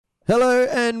Hello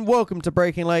and welcome to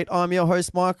Breaking Late. I'm your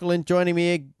host, Michael, and joining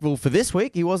me, well, for this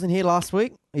week, he wasn't here last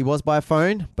week. He was by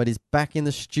phone, but he's back in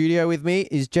the studio with me,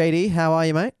 is JD. How are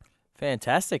you, mate?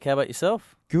 Fantastic. How about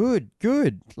yourself? Good.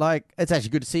 Like, it's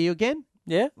actually good to see you again.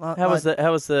 Yeah. How was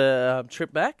the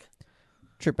trip back?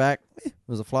 Trip back. It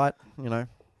was a flight, you know.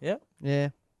 Yep. Yeah.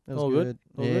 It was All good.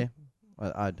 All good?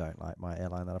 I don't like my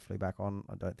airline that I flew back on.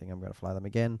 I don't think I'm going to fly them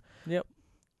again. Yep.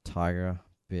 Tiger,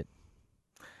 bit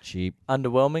cheap.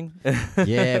 Underwhelming.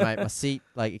 Yeah, mate. My seat,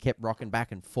 like, it kept rocking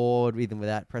back and forward, even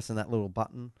without pressing that little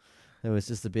button. It was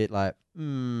just a bit like,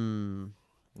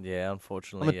 Yeah,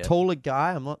 unfortunately. I'm a taller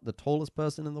guy. I'm not the tallest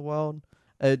person in the world.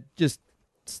 Just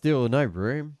still no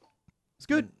room. It's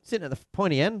good sitting at the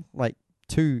pointy end, like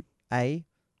 2A.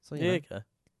 So you know, Okay.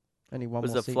 only one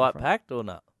Was more the seat in flight front. packed or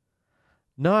not?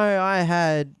 No, I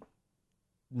had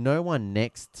no one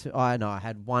next to. I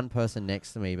had one person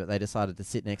next to me, but they decided to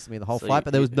sit next to me the whole So flight.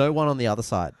 But there was no one on the other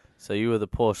side. So you were the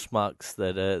poor schmucks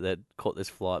that caught this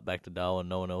flight back to Darwin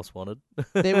no one else wanted?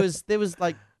 there was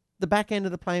like the back end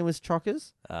of the plane was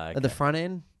chockers. Okay. At the front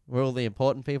end, where all the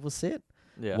important people sit,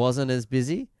 Yeah. wasn't as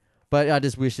busy. But I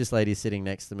just wish this lady sitting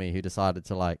next to me, who decided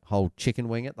to like hold chicken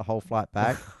wing it the whole flight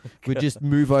back, would just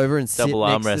move over and sit Double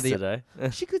next to armrest the. today.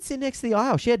 She could sit next to the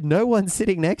aisle. She had no one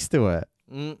sitting next to her.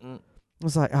 Mm-mm. I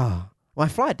was like, my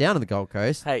flight down to the Gold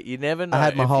Coast. Hey, you never know. I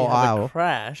had my if whole you have aisle. a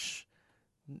crash,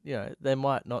 you know, they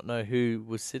might not know who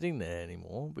was sitting there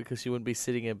anymore because she wouldn't be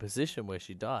sitting in a position where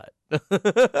she died.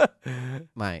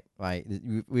 Mate,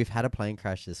 we've had a plane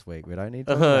crash this week. We don't need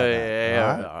to Oh, talk about that.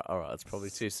 yeah. All right. It's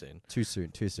probably too soon. Too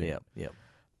soon. Yep.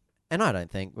 And I don't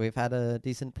think we've had a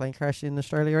decent plane crash in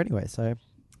Australia anyway. So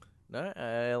No,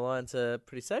 airlines are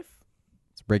pretty safe.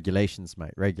 it's regulations,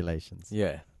 mate. Regulations.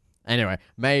 Yeah. Anyway,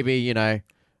 maybe, you know,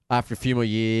 after a few more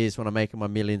years, when I'm making my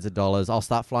millions of dollars, I'll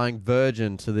start flying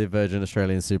Virgin to the Virgin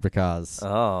Australian supercars.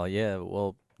 Oh, yeah.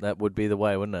 Well, that would be the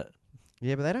way, wouldn't it?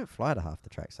 Yeah, but they don't fly to half the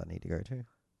tracks I need to go to.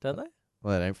 Don't they?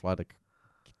 Well, they don't fly to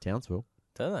Townsville.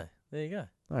 Don't they? There you go.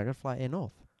 No, I got to fly Air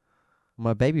North.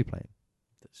 My baby plane.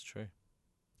 That's true.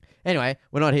 Anyway,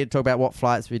 we're not here to talk about what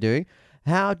flights we do.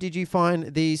 How did you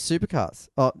find these supercars?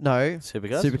 Oh, no.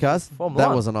 Supercars? Formula That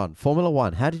 1. wasn't on. Formula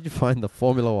One. How did you find the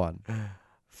Formula One?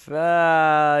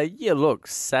 Yeah, look,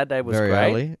 Saturday was Very great.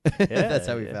 early. That's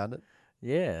how we found it.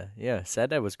 Yeah.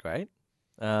 Saturday was great.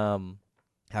 How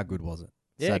good was it?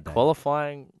 Yeah, Saturday.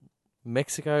 qualifying,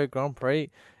 Mexico Grand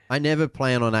Prix. I never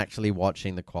plan on actually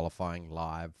watching the qualifying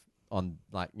live on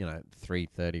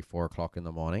 3:30, 4 o'clock in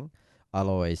the morning. I'll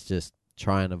always just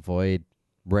try and avoid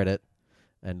Reddit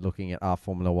and looking at our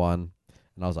Formula One.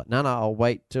 And I was like, no, I'll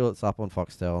wait till it's up on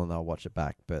Foxtel and I'll watch it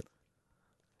back. But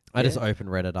I just opened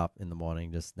Reddit up in the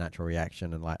morning, just natural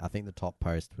reaction. And I think the top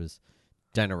post was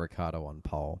Daniel Ricciardo on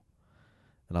pole.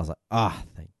 And I was like,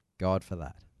 thank God for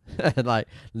that. And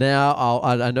now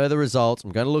I know the results.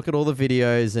 I'm going to look at all the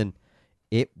videos and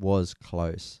it was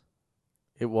close.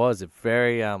 It was a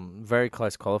very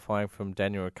close qualifying from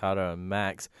Daniel Ricciardo and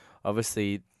Max.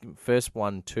 Obviously, first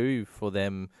 1-2 for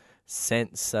them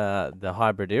since the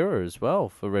hybrid era as well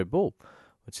for Red Bull,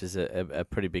 which is a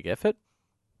pretty big effort.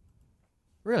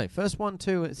 Really? First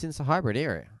 1-2 since the hybrid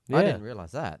era? Yeah. I didn't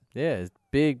realize that. Yeah, it's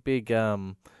big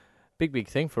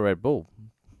thing for Red Bull.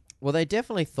 Well, they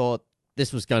definitely thought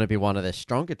this was going to be one of their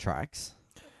stronger tracks.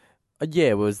 Yeah,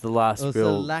 it was the last It was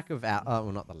real the lack of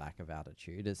not the lack of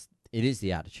altitude. It is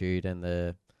the altitude and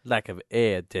the lack of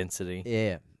air density.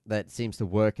 yeah that seems to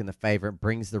work in the favor. It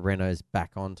brings the Renaults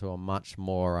back onto a much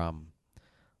more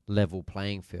level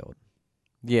playing field.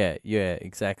 Yeah,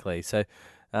 exactly. So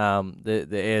the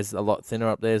air's a lot thinner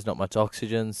up there. There's not much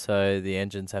oxygen, so the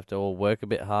engines have to all work a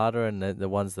bit harder, and the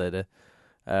ones that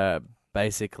are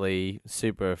basically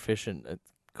super efficient, it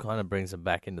kind of brings them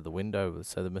back into the window.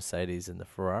 So the Mercedes and the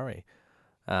Ferrari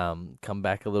come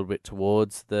back a little bit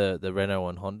towards the Renault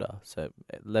and Honda. So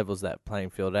it levels that playing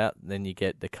field out. And then you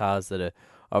get the cars that are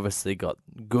obviously got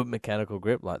good mechanical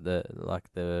grip, like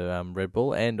the Red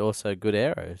Bull, and also good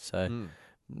aero. So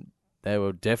they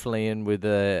were definitely in with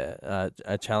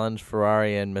a challenge,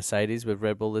 Ferrari and Mercedes with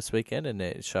Red Bull this weekend, and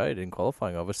it showed in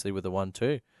qualifying, obviously, with the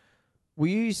 1-2. Were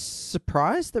you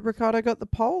surprised that Ricciardo got the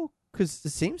pole? Because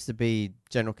it seems to be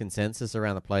general consensus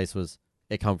around the place was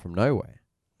it come from nowhere.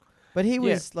 But he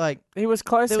was he was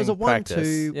close. There was a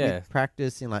 1-2 with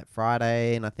practice in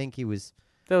Friday, and I think he was.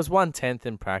 There was 1/10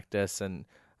 in practice, and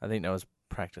I think that was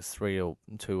practice 3 or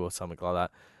 2 or something like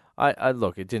that. I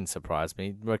look, it didn't surprise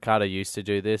me. Ricciardo used to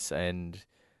do this, and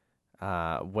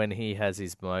when he has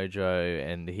his mojo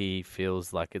and he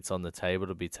feels like it's on the table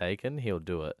to be taken, he'll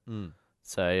do it.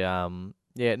 So,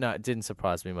 it didn't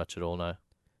surprise me much at all, no.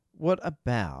 What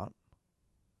about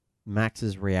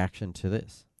Max's reaction to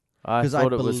this? I 'Cause I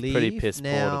thought it was pretty believe piss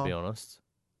poor, now- to be honest.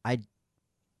 I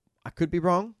could be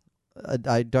wrong.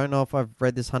 I don't know if I've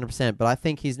read this 100%, but I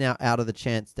think he's now out of the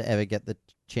chance to ever get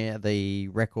the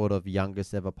record of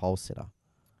youngest ever pole sitter.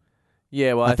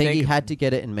 Yeah, well, I think he had to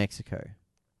get it in Mexico.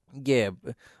 Yeah,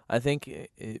 I think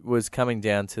it was coming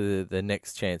down to the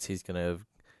next chance he's going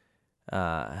to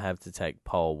have to take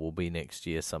pole will be next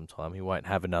year sometime. He won't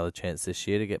have another chance this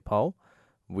year to get pole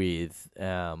with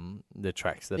the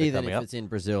tracks that are Even coming if up. it's in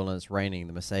Brazil and it's raining,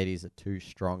 the Mercedes are too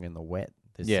strong in the wet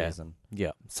this Yeah. season.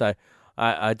 Yeah, so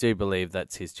I do believe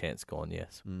that's his chance gone,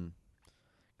 yes.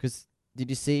 Because did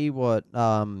you see what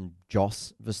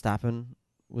Jos Verstappen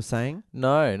was saying?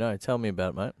 No, tell me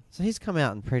about it, mate. So he's come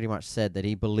out and pretty much said that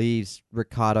he believes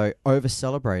Ricciardo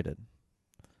over-celebrated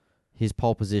his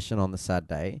pole position on the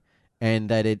Saturday and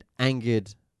that it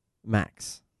angered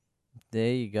Max.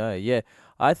 There you go. Yeah,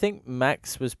 I think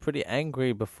Max was pretty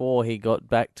angry before he got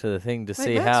back to the thing to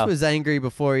see Max how. was angry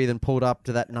before he even pulled up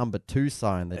to that number 2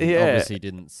 sign that he Yeah. obviously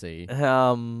didn't see.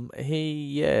 I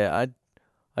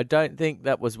don't think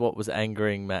that was what was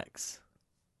angering Max.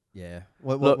 Yeah.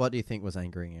 Look- What do you think was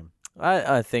angering him?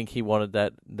 I think he wanted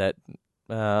that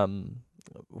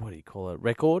what do you call it,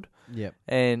 record, Yep.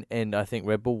 and I think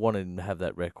Red Bull wanted him to have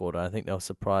that record. I think they were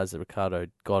surprised that Ricardo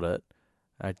got it.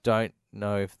 I don't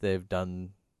know if they've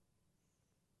done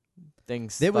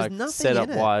things There was like nothing setup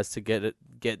in it. wise to get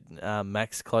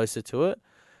Max closer to it,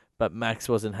 but Max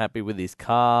wasn't happy with his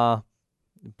car,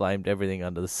 blamed everything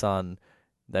under the sun.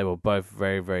 They were both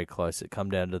very, very close. It come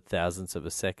down to thousandths of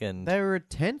a second. They were a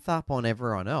 10th up on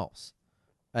everyone else.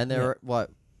 And they Yeah. were,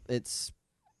 what, it's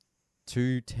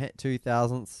 2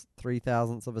 thousandths, 3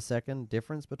 thousandths of a second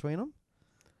difference between them?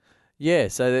 Yeah,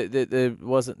 so there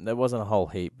wasn't a whole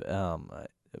heap,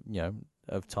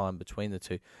 of time between the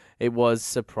two. It was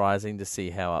surprising to see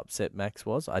how upset Max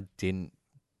was. I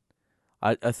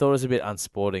thought it was a bit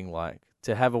unsporting. Like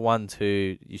to have a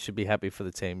 1-2, you should be happy for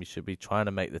the team. You should be trying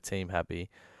to make the team happy,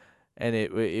 and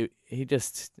he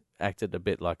just acted a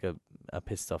bit like a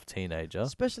pissed off teenager.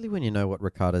 Especially when you know what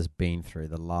Ricciardo's been through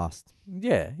the last...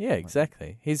 Yeah,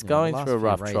 exactly. He's you know, going the last through a few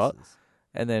rough trot, races.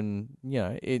 and then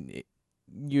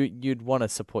you'd want to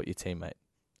support your teammate.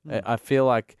 Mm. I feel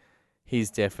like he's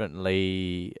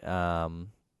definitely, I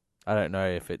don't know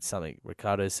if it's something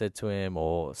Ricardo said to him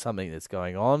or something that's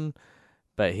going on,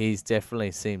 but he's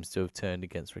definitely seems to have turned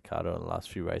against Ricardo in the last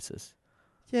few races.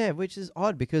 Yeah, which is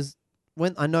odd because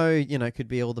when I know, it could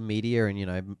be all the media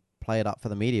and, play it up for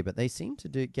the media, but they seem to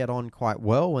get on quite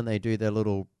well when they do their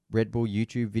little Red Bull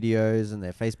YouTube videos and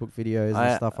their Facebook videos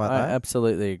and stuff like I that.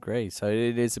 absolutely agree. So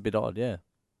it is a bit odd, yeah.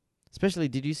 Especially,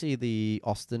 did you see the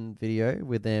Austin video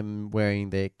with them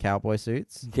wearing their cowboy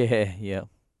suits? Yeah.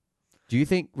 Do you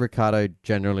think Ricardo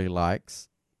generally likes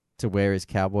to wear his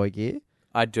cowboy gear?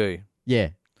 I do. Yeah.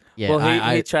 Yeah.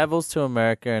 Well, he travels to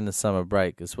America in the summer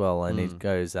break as well, and he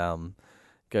Mm.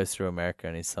 goes through America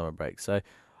in his summer break. So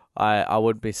I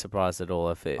wouldn't be surprised at all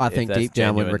if I think that's deep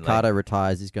down when genuinely- Ricardo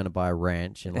retires, he's going to buy a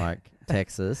ranch in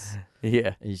Texas.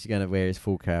 Yeah. And he's going to wear his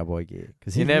full cowboy gear.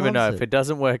 Cause You never know. If it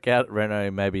doesn't work out at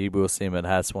Renault, maybe we'll see him at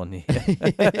Haas one year.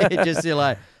 Just you're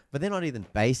like, but they're not even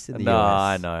based in the No,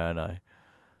 US. I know.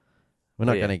 We're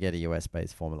not Yeah. going to get a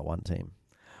US-based Formula One team.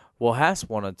 Well, Haas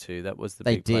wanted to. That was the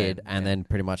They big plan. did, and then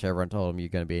pretty much everyone told him you're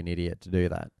going to be an idiot to do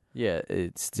that. Yeah,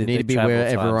 it's You need to be where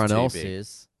everyone else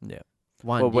is. Yeah.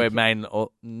 One, Well, you where can- all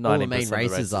all the 90% main of the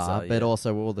races are, but yeah.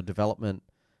 also all the development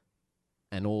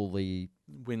and all the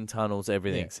wind tunnels,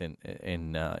 everything's in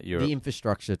Europe. the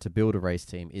infrastructure to build a race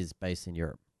team is based in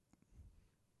Europe.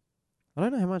 I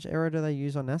don't know how much aero do they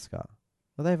use on NASCAR.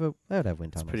 Well, they would have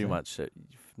wind It's tunnels. pretty eh? much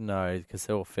no, because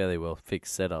they're all fairly well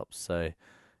fixed setups. So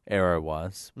aero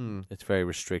wise, Mm. it's very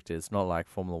restricted. It's not like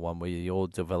Formula One where you all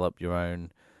develop your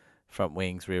own front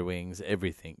wings, rear wings,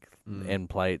 everything, Mm. end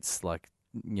plates. Like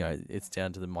it's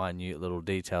down to the minute little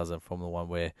details in Formula One.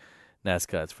 Where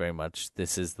NASCAR, it's very much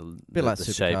this is the like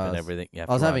shape and supercars. everything. You have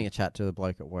I was to having run. a chat to the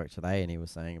bloke at work today, and he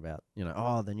was saying about,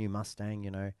 the new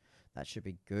Mustang, that should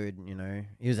be good,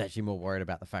 He was actually more worried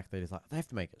about the fact that he's like, they have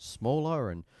to make it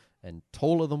smaller and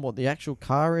taller than what the actual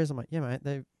car is. I'm like, yeah,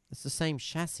 mate, it's the same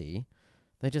chassis.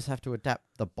 They just have to adapt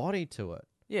the body to it.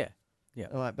 Yeah.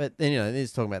 I'm like, but then,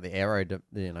 he's talking about the aero,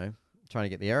 trying to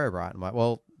get the aero right. I'm like,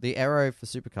 well, the aero for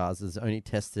supercars is only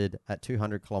tested at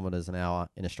 200 kilometers an hour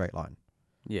in a straight line.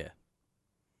 Yeah.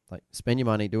 Like, spend your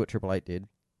money, do what Triple Eight did,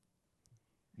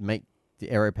 make the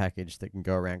aero package that can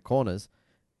go around corners,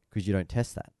 because you don't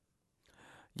test that.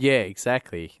 Yeah,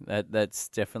 exactly. That's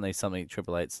definitely something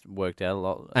Triple Eight's worked out a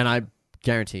lot. And I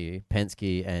guarantee you,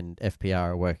 Penske and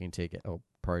FPR are working to get, or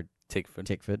Pro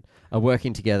Tickford. are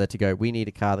working together to go, we need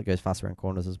a car that goes fast around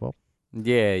corners as well.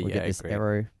 Yeah, We'll get this agreed.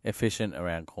 aero. Efficient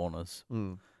around corners.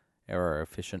 Mm. Aero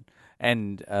efficient.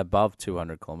 And above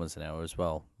 200 kilometers an hour as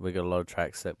well. We've got a lot of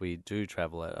tracks that we do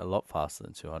travel at a lot faster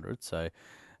than 200. So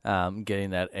getting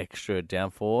that extra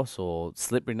downforce or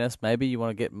slipperiness, maybe you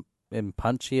want to get them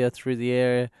punchier through the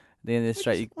area. At the end of the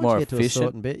straight, Once more you get to a efficient.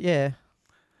 certain bit, yeah.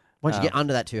 Once you get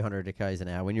under that 200 k's an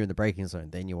hour, when you're in the braking zone,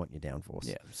 then you want your downforce.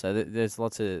 Yeah, so there's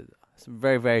lots of some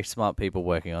very, very smart people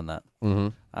working on that. Mm-hmm.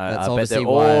 I bet obviously they're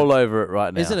why- all over it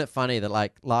right now. Isn't it funny that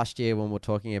like last year when we're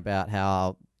talking about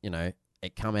how,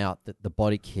 it come out that the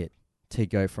body kit to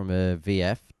go from a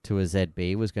VF to a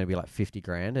ZB was going to be like 50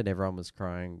 grand and everyone was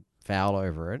crying foul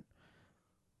over it.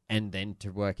 And then to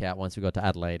work out once we got to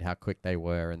Adelaide how quick they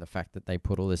were and the fact that they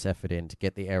put all this effort in to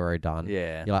get the aero done.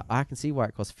 Yeah. You're like, I can see why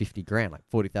it costs 50 grand, like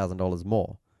 $40,000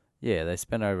 more. Yeah, they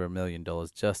spent over $1 million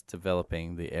just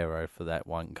developing the aero for that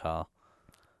one car.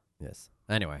 Yes.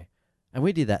 Anyway, and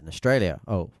we did that in Australia.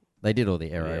 Oh, they did all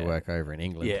the aero Yeah. work over in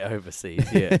England. Yeah, overseas.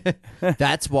 Yeah.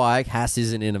 That's why Haas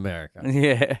isn't in America.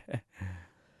 Yeah.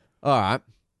 All right.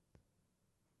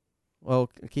 Well,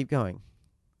 keep going.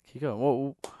 Keep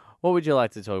going. What would you like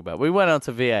to talk about? We went on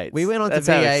to V8. We went on That's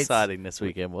to how V8s. exciting this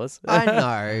weekend was.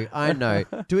 I know.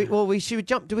 We should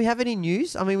jump. Do we have any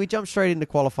news? I mean, we jumped straight into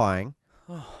qualifying.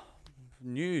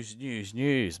 News,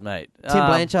 mate. Tim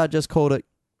Blanchard just called it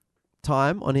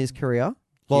time on his career.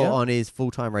 Well, Yeah. on his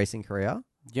full-time racing career.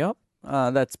 Yep.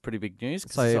 That's pretty big news.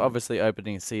 'Cause So- it's obviously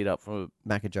opening a seat up for,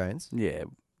 Macca Jones. yeah,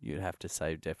 you'd have to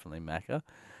say definitely Macca.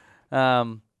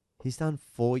 He's done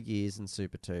 4 years in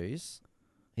Super 2s.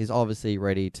 He's obviously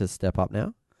ready to step up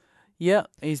now. Yeah,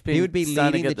 he's been. He would be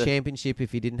starting leading to the get championship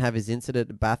if he didn't have his incident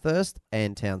at Bathurst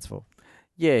and Townsville.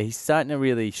 Yeah, he's starting to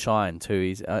really shine too.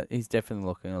 He's definitely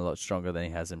looking a lot stronger than he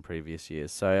has in previous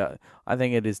years. So I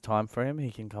think it is time for him.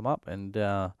 He can come up and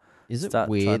Is it start trying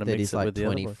weird to that mix he's it like with the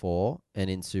other boys. 24 and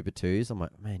in Super 2s? I'm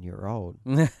like, man, you're old.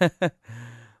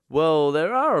 Well,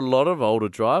 there are a lot of older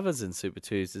drivers in Super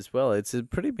 2s as well. It's a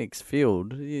pretty mixed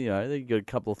field. You got a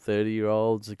couple of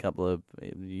 30-year-olds, you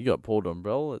got Paul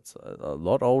Dombrell. It's a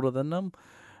lot older than them.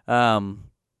 I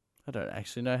don't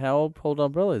actually know how old Paul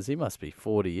Dombrell is. He must be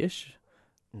 40-ish,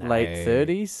 late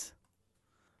 30s.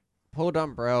 Paul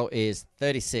Dumbrell is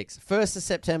 36. 1st of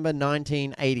September,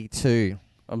 1982.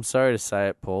 I'm sorry to say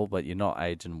it, Paul, but you're not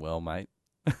aging well, mate.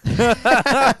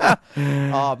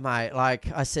 Oh, mate, like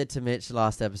I said to Mitch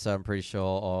last episode, I'm pretty sure,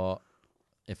 or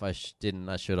if I didn't,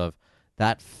 I should have.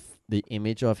 The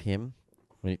image of him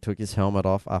when he took his helmet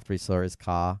off after he saw his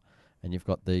car, and you've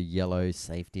got the yellow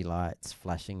safety lights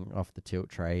flashing off the tilt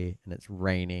tray, and it's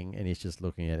raining, and he's just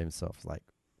looking at himself like,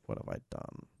 what have I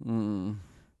done?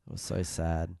 It was so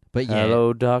sad. But yeah.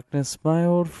 Hello, darkness, my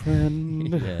old friend.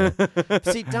 Yeah.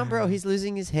 See, Dumbrell, he's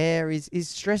losing his hair. He's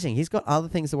stressing. He's got other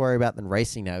things to worry about than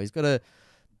racing now.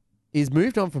 He's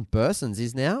moved on from Bursons.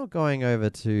 He's now going over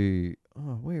to...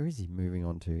 Oh, where is he moving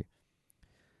on to?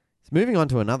 He's moving on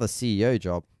to another CEO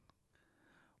job.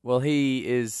 Well, he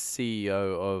is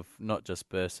CEO of not just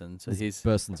Burson. So he's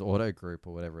Bursons Auto Group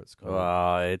or whatever it's called.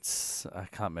 I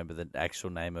can't remember the actual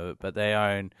name of it, but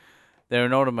they're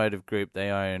an automotive group.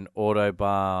 They own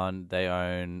Autobahn, they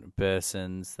own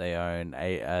Bursons, they own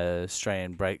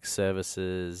Australian Brake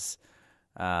Services.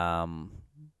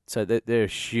 So they're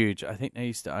huge. I think they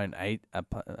used to own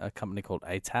a company called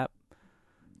ATAP.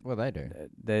 What do they do?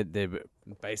 They're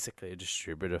basically a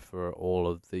distributor for all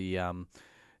of the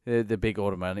big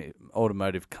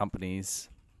automotive companies,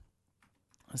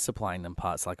 supplying them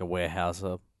parts like a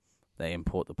warehouser. They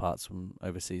import the parts from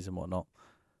overseas and whatnot.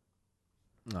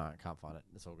 No, I can't find it.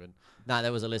 It's all good. No,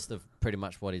 there was a list of pretty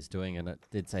much what he's doing, and it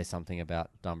did say something about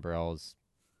Dumbrell's,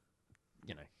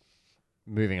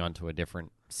 moving on to a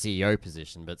different CEO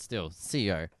position, but still,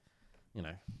 CEO,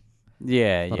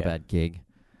 Yeah, not a bad gig.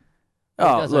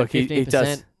 Oh, look, he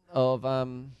does. Of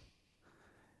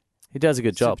He does a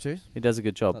good job. Super 2s? He does a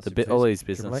good job. Not Super All 2s, these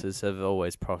Triple A? businesses have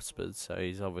always prospered, so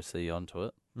he's obviously onto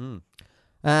it.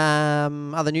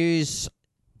 Other news: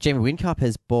 Jamie Whincup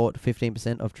has bought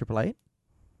 15% of Triple A.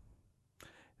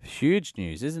 Huge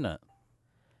news, isn't it?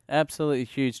 Absolutely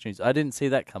huge news. I didn't see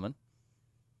that coming.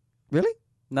 Really?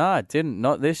 No, I didn't.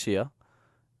 Not this year.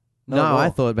 Not No, at all. I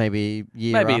thought maybe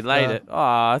maybe after. later. Oh,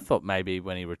 I thought maybe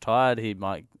when he retired, he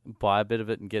might buy a bit of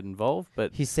it and get involved.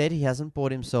 But He said he hasn't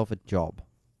bought himself a job.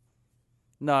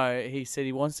 no, he said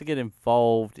he wants to get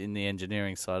involved in the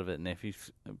engineering side of it, and if he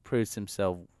proves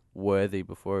himself worthy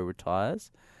before he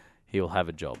retires, he'll have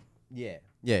a job. Yeah,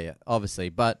 obviously,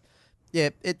 but yeah,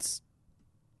 it's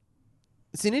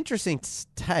an interesting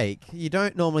take. You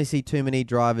don't normally see too many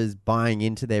drivers buying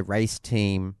into their race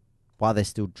team why they're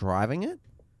still driving it.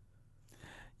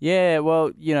 Yeah,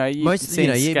 well, you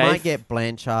might get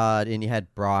Blanchard, and you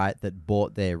had Bright that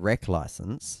bought their rec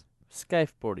license.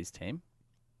 Scaife brought his team.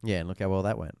 Yeah, and look how well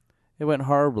that went. It went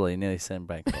horribly, nearly sent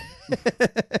bankrupt.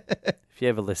 If you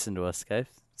ever listen to us, Scaife,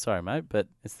 sorry, mate, but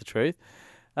it's the truth.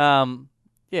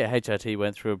 HRT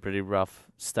went through a pretty rough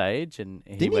stage, and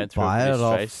he went through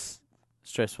a pretty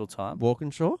stressful time.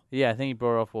 Walkinshaw? Yeah, I think he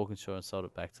brought it off Walkinshaw and sold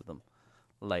it back to them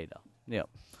later. Yeah.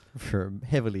 For a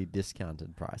heavily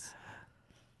discounted price.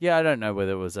 Yeah, I don't know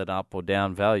whether it was an up or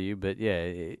down value, but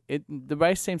yeah, the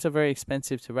race teams are very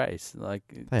expensive to race. Like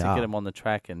to get them on the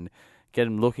track and get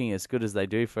them looking as good as they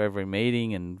do for every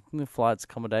meeting and flights,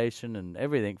 accommodation, and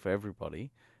everything for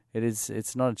everybody.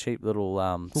 It's not a cheap little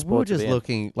sport. We were just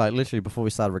looking, like literally before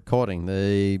we started recording,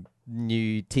 the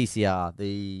new TCR,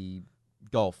 the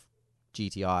Golf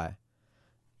GTI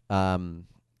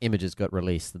images got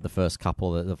released of the first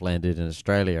couple that have landed in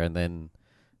Australia, and then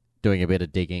doing a bit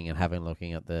of digging and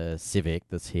looking at the Civic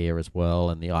that's here as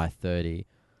well, and the i30.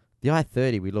 The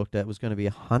i30 we looked at was going to be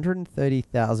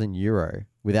 €130,000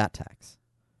 without tax.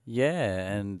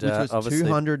 Yeah, and which was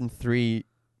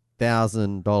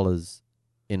 $203,000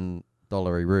 in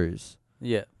dollaroos.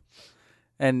 Yeah.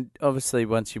 And obviously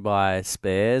once you buy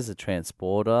spares, a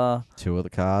transporter, two of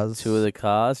the cars,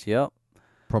 yep.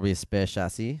 Probably a spare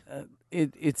chassis.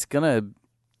 It's going to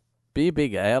be a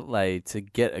big outlay to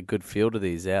get a good feel to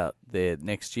these out there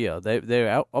next year.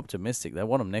 They're optimistic. They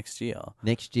want them next year.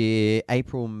 Next year,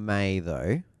 April, May,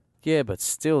 though. Yeah, but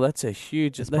still, that's a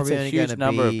huge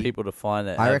number of people to find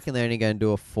that. I reckon they're only going to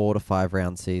do a 4 to 5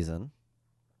 round season.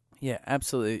 Yeah,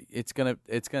 absolutely. It's gonna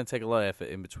take a lot of effort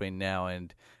in between now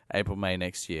and April, May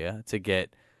next year to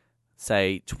get,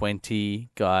 say,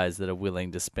 20 guys that are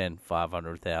willing to spend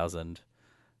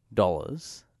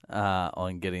 $500,000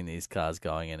 on getting these cars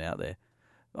going and out there.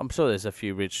 I'm sure there's a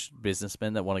few rich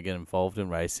businessmen that want to get involved in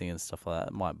racing and stuff like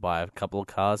that. Might buy a couple of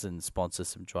cars and sponsor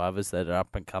some drivers that are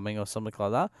up and coming or something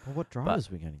like that. Well, what drivers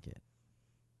are we going to get?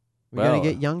 We're going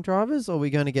to get young drivers, or are we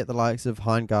going to get the likes of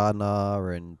Hein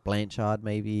Gardner and Blanchard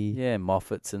maybe? Yeah,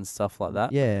 Moffats and stuff like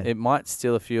that. Yeah. It might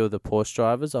steal a few of the Porsche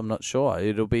drivers. I'm not sure.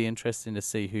 It'll be interesting to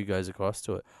see who goes across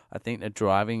to it. I think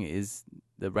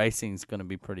the racing's going to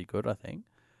be pretty good, I think.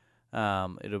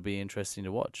 It'll be interesting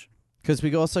to watch. Because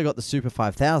we also got the Super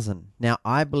 5000. Now,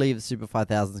 I believe the Super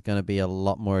 5000 is going to be a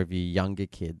lot more of your younger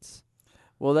kids.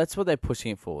 Well, that's what they're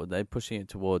pushing it for. They're pushing it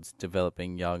towards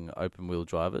developing young open-wheel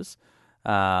drivers. It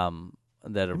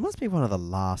must be one of the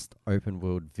last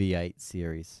open-wheeled V8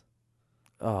 series.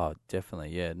 Oh, definitely,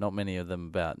 yeah. Not many of them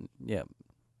about, yeah.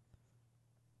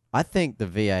 I think the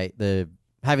V8,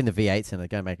 having the V8s in it,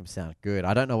 going to make them sound good.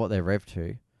 I don't know what they're rev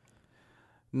to.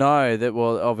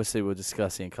 No, obviously we were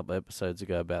discussing a couple of episodes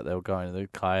ago about they were going to the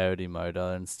Coyote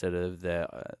motor instead of their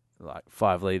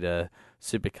 5-litre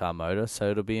supercar motor. So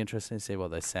it'll be interesting to see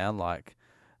what they sound like.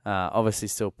 Obviously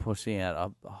still pushing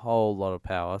out a whole lot of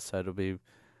power. So it'll be,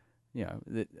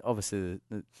 obviously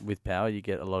with power you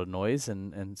get a lot of noise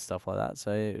and stuff like that.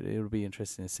 So it'll be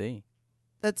interesting to see.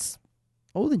 That's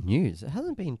all the news. It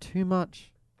hasn't been too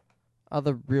much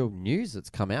other real news that's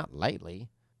come out lately.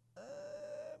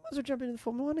 Might as well jump into the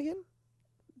Formula 1 again.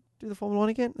 Do the Formula 1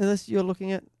 again, unless you're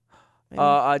looking at...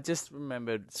 I just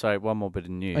remembered, one more bit of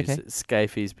news. Okay.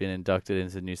 Scaife's been inducted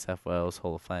into the New South Wales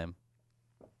Hall of Fame.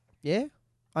 Yeah,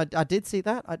 I did see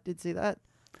that.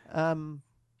 Donald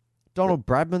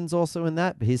Bradman's also in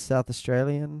that, but he's South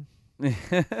Australian. Well,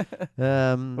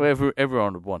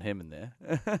 everyone would want him in there.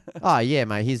 Oh, yeah,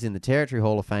 mate. He's in the Territory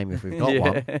Hall of Fame if we've got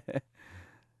one.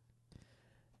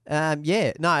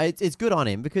 It's good on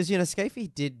him because, Scafie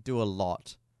did do a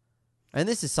lot. And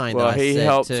this is something that he said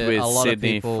helped to with a lot of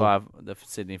people. the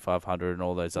Sydney 500 and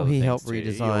all those other things. He helped too.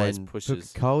 redesign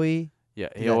Pukekohe. Yeah,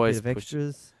 he always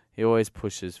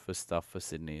pushes for stuff for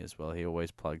Sydney as well. He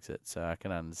always plugs it. So I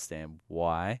can understand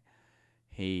why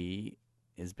he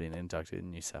has been inducted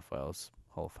in New South Wales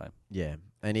Hall of Fame. Yeah,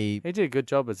 and he did a good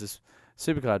job as a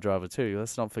supercar driver too.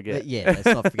 Let's not forget. Let's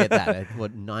not forget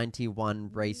that.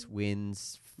 91 race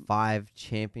wins, 5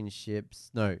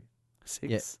 championships. No, 6.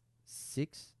 Yeah,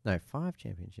 6? No, 5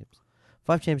 championships.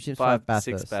 5 championships, 5 Bathurst.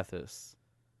 6 Bathurst.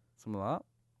 Something like that.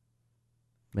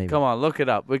 Maybe. Come on, look it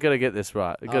up. We've got to get this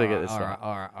right. All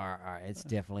right.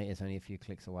 It's only a few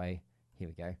clicks away. Here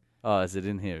we go. Oh, is it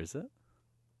in here, is it?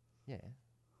 Yeah.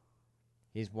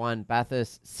 He's won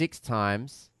Bathurst 6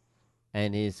 times,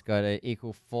 and he's got an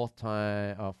equal 4th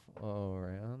time off all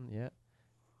around, yeah.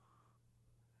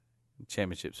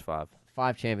 Championships 5.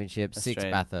 5 championships,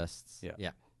 Australian. 6 Bathursts.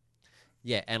 Yeah.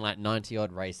 Yeah, and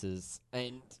 90-odd races.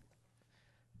 And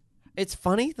it's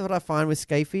funny that what I find with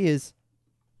Scafie is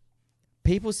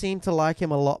people seem to like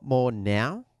him a lot more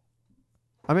now.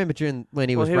 I remember when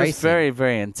he was he racing. was very,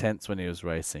 very intense when he was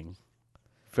racing.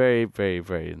 Very, very,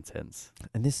 very intense.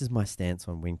 And this is my stance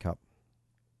on Whincup.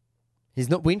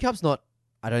 Whincup's not,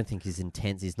 I don't think he's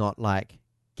intense. He's not like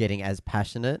getting as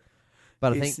passionate.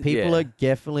 But I think people are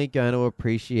definitely going to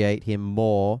appreciate him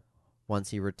more once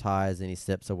he retires and he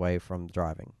steps away from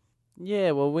driving.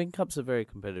 Yeah, well, Whincup's a very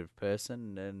competitive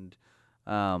person,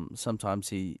 and sometimes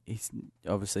he's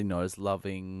obviously not as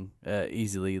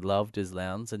easily loved as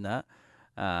Lowndes and that.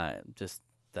 Just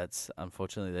that's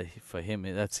unfortunately for him.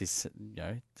 That's his,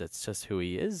 that's just who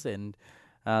he is, and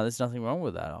there's nothing wrong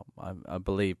with that. I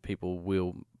believe people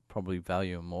will probably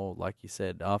value him more, like you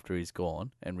said, after he's gone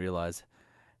and realize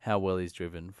how well he's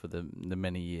driven for the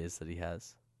many years that he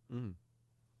has.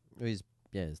 He's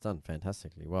done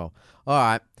fantastically well. All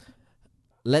right,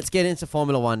 let's get into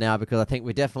Formula One now, because I think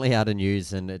we're definitely out of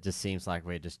news, and it just seems like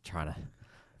we're just trying to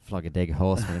flog a dead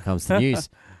horse when it comes to news.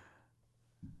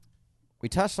 We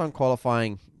touched on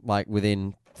qualifying like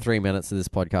within 3 minutes of this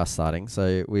podcast starting,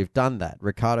 so we've done that.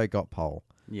 Ricciardo got pole.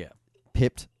 Yeah.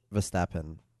 Pipped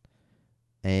Verstappen.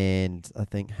 And I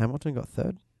think Hamilton got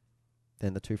third.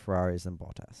 Then the two Ferraris and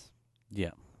Bottas. Yeah.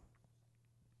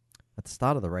 At the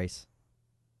start of the race,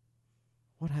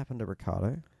 what happened to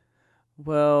Ricciardo?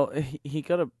 Well, he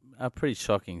got a pretty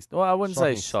shocking. Well, I wouldn't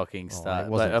say shocking start,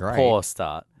 but a poor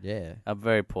start. Yeah, a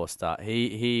very poor start.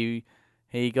 He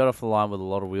got off the line with a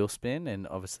lot of wheel spin, and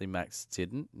obviously Max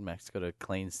didn't. Max got a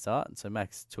clean start, and so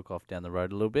Max took off down the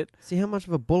road a little bit. See how much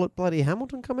of a bullet bloody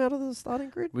Hamilton come out of the starting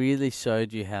grid? Really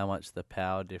showed you how much the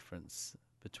power difference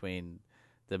between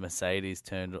the Mercedes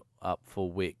turned up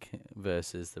full wick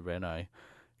versus the Renault.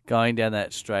 Going down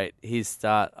that straight, his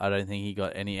start, I don't think he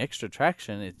got any extra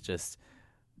traction. It's just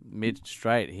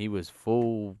mid-straight, he was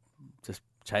full, just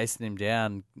chasing him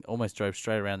down, almost drove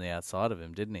straight around the outside of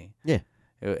him, didn't he? Yeah.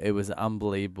 It was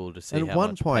unbelievable to see and how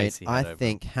one much point, pace he had I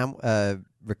think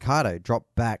Ricciardo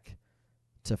dropped back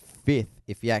to fifth.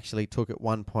 If he actually took at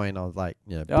one point, I was like,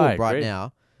 boom, right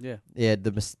now. Yeah. Yeah,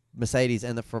 the Mercedes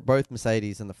and both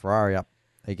Mercedes and the Ferrari up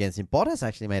against him. Bottas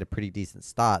actually made a pretty decent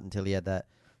start until he had that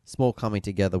small coming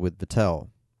together with Vettel.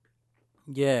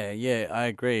 Yeah, I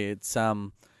agree. It's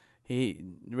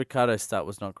Ricciardo's start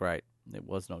was not great. It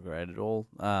was not great at all.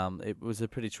 It was a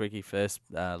pretty tricky first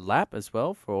lap as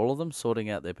well for all of them, sorting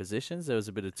out their positions. There was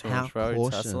a bit of to and fro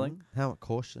tussling. How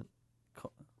caution?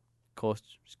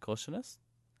 Cautionous?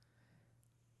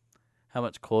 How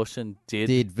much caution did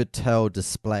Vettel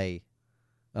display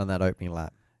on that opening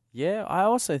lap? Yeah, I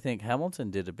also think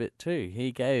Hamilton did a bit too.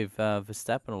 He gave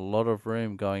Verstappen a lot of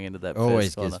room going into that Always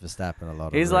first corner. gives Verstappen a lot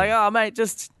of room. He's like, oh, mate,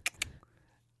 just...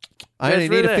 I only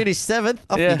need to finish seventh.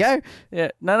 Off you go. Yeah.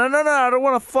 No. I don't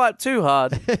want to fight too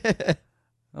hard.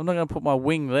 I'm not going to put my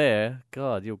wing there.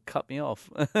 God, you'll cut me off.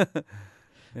 But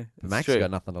Max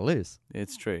got nothing to lose.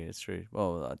 It's true.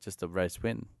 Well, just a race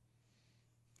win.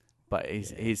 But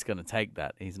he's going to take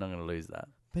that. He's not going to lose that.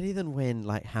 But even when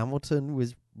like Hamilton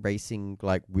was racing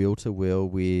like wheel to wheel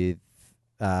with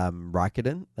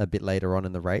Raikkonen a bit later on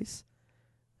in the race,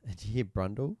 and you hear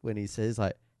Brundle when he says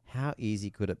like, how easy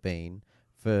could it been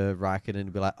for Raikkonen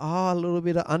to be like, a little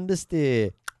bit of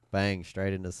understeer, bang,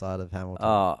 straight into the side of Hamilton.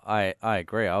 Oh, I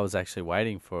agree. I was actually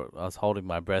waiting for it. I was holding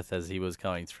my breath as he was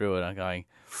going through it. I'm going,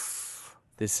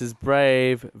 this is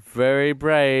brave, very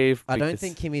brave. I don't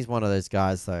think Kimi's one of those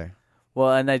guys, though.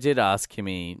 Well, and they did ask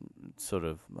Kimi sort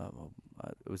of,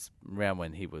 it was around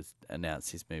when he was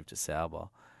announced his move to Sauber.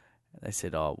 They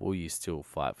said, will you still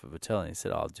fight for Vettel? And he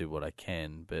said, I'll do what I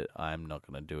can, but I'm not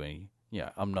going to do any...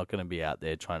 I'm not going to be out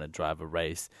there trying to drive a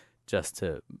race just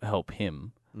to help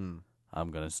him.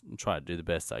 I'm going to try to do the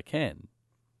best I can.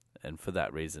 And for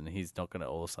that reason, he's not going to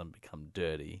all of a sudden become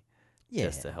dirty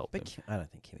just to help him. I don't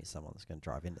think Kimi's someone that's going to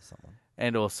drive into someone.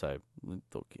 And also,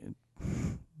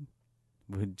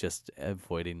 we're just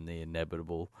avoiding the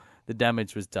inevitable. The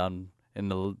damage was done in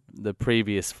the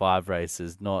previous 5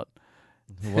 races, not...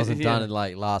 It wasn't done in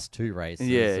like last 2 races.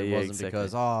 Yeah, it wasn't exactly.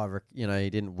 because he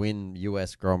didn't win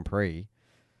US Grand Prix.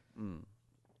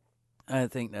 I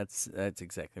think that's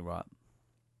exactly right.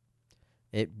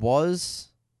 It was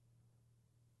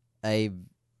a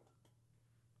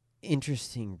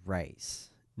interesting race,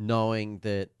 knowing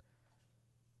that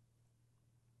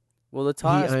the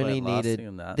tires only weren't lasting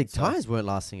on that. The tires weren't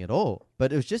lasting at all,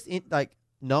 but it was just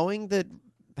knowing that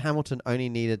Hamilton only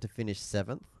needed to finish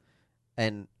 7th,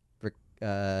 and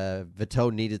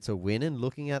Vettel needed to win, and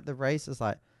looking at the race, it's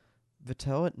like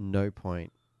Vettel at no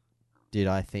point did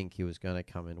I think he was going to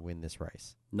come and win this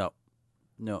race. No,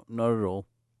 not at all.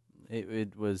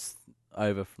 It was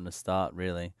over from the start,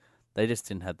 really. They just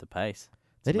didn't have the pace.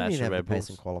 They didn't even have the pace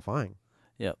in qualifying.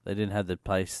 Yep, they didn't have the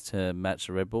pace to match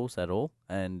the Red Bulls at all,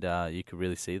 and you could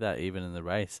really see that even in the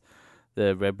race.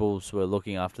 The Red Bulls were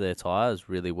looking after their tyres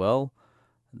really well.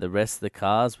 The rest of the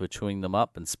cars were chewing them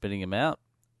up and spitting them out.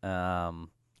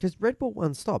 Because Red Bull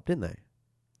one stopped, didn't they?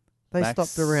 They Max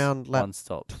stopped around lap one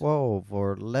stopped. 12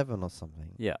 or 11 or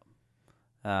something. Yeah.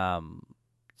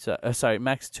 Sorry,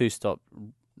 Max 2 stopped.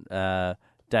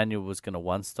 Daniel was going to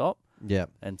 1 stop. Yeah.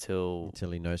 Until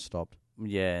he no stopped.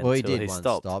 Yeah. Well, he until did one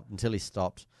stopped. stop until he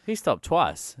stopped. He stopped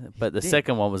twice, but the did.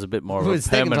 second one was a bit more of a The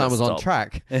second permanent time was stop. on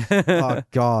track. Oh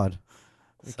God.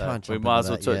 We So can't we jump might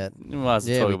into as well that yet. we might as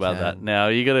well Yeah, talk we about that. can. Now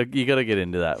you gotta get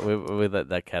into that. We let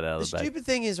that cat out The of the bag. stupid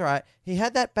thing is, right, he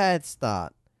had that bad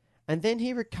start, and then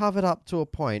he recovered up to a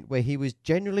point where he was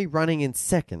generally running in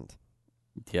second.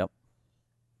 Yep.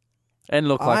 And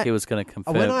looked like he was going to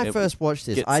confirm. When I first watched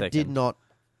this, I did not.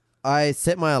 I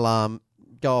set my alarm,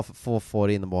 go off at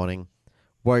 4:40 in the morning,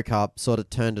 woke up, sort of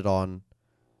turned it on,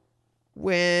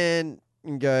 went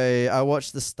and go. I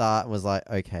watched the start and was like,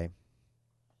 okay,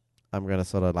 I'm going to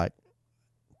sort of like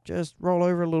just roll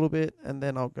over a little bit and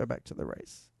then I'll go back to the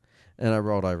race. And I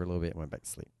rolled over a little bit and went back to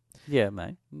sleep. Yeah,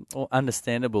 mate.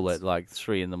 Understandable at like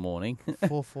 3 in the morning.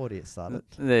 4:40 it started.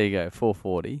 There you go,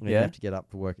 4:40. You Yeah. have to get up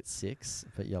to work at 6,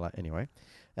 but you're like, anyway.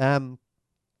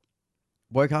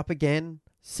 Woke up again,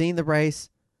 seen the race.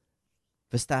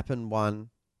 Verstappen 1,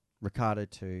 Ricciardo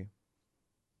 2,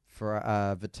 for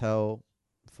Vettel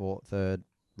 3rd,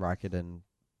 Raikkonen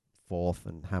 4th,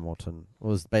 and Hamilton. It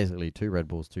was basically 2 Red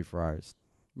Bulls, 2 Ferraris,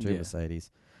 2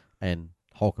 Mercedes, and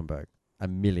Hulkenberg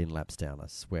 1,000,000 laps down. I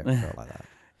swear it felt like that.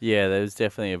 Yeah, there was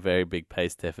definitely a very big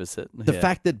pace deficit. The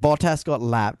fact that Bottas got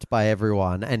lapped by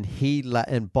everyone and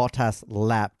and Bottas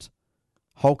lapped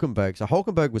Hulkenberg. So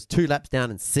Hulkenberg was 2 laps down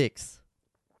in 6.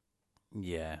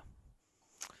 Yeah.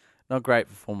 Not great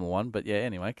for Formula 1, but yeah,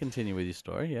 anyway, continue with your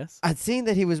story, yes. I'd seen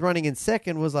that he was running in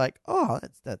second, was like, oh,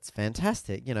 that's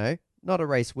fantastic, you know. Not a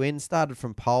race win, started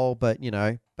from pole, but, you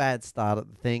know, bad start at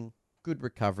the thing. Good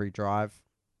recovery drive.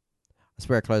 I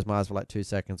swear I closed my eyes for like 2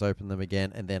 seconds, opened them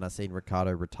again, and then I seen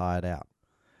Ricciardo retired out.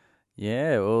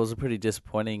 Yeah, well, it was a pretty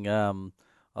disappointing. I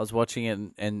was watching it,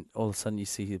 and all of a sudden you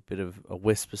see a bit of a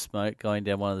wisp of smoke going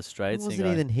down one of the It straights. wasn't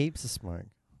even heaps of smoke.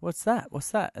 What's that?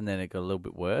 What's that? And then it got a little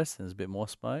bit worse, and there's a bit more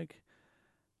smoke.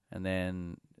 And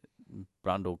then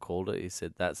Brundle called it. He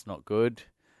said, that's not good.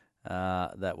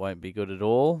 That won't be good at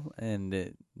all.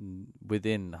 And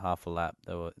within half a lap,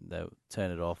 they'll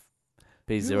turn it off.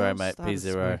 P0, mate,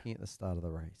 P0. Smoking at the start of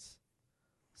the race.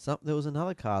 There was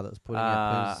another car that was putting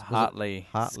out. Hartley's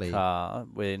Hartley car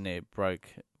when it broke,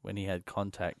 when he had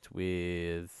contact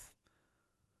with.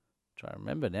 Try to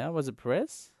remember now. Was it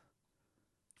Perez?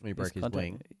 When he broke his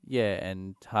wing. Yeah,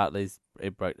 and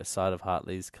it broke the side of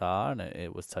Hartley's car, and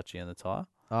it was touchy on the tyre.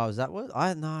 Oh, is that what?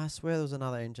 I swear there was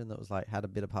another engine that was like had a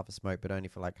bit of puff of smoke, but only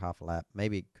for like half a lap.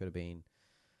 Maybe it could have been.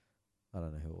 I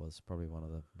don't know who it was. Probably one of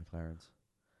the McLarens.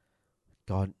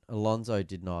 God, Alonso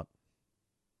did not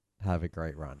have a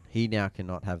great run. He now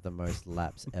cannot have the most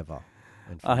laps ever.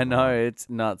 I know, it's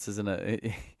nuts, isn't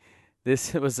it?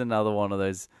 This was another one of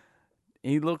those.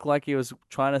 He looked like he was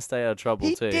trying to stay out of trouble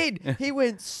too. He did. He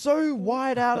went so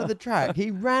wide out of the track.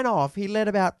 He ran off. He let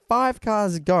about 5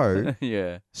 cars go.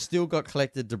 Yeah. Still got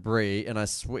collected debris. And I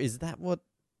swear, is that what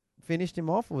finished him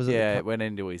off? Or was it went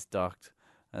into his duct.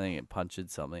 I think it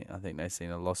punctured something. I think they seen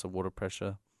a loss of water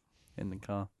pressure in the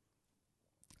car.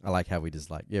 I like how we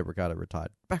just Ricciardo retired.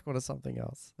 Back onto something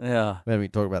else. Yeah. Then we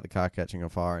talk about the car catching on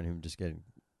fire and him just getting...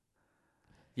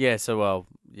 Yeah, so,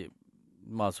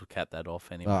 might as well cap that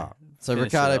off anyway. Oh. So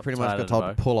Ricciardo pretty much got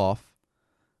told to pull off.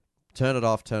 Turn it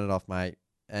off, mate.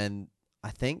 And I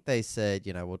think they said,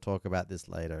 we'll talk about this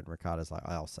later. And Ricciardo's like,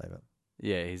 I'll save it.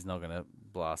 Yeah, he's not going to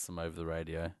blast them over the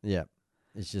radio. Yeah.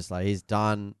 It's just like he's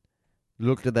done,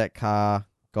 looked at that car,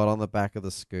 got on the back of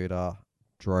the scooter,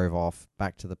 drove off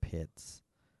back to the pits.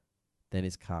 Then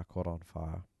his car caught on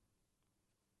fire.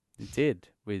 It did,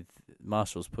 with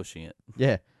marshals pushing it.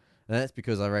 Yeah. And that's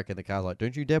because I reckon the car's like,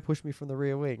 don't you dare push me from the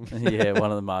rear wing. Yeah,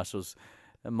 one of the marshals,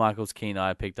 Michael's keen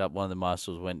eye picked up, one of the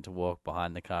marshals went to walk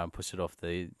behind the car and push it off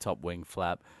the top wing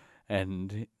flap.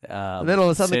 And then all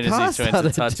of a sudden the car as soon as he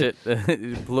went to touch it,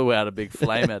 it blew out a big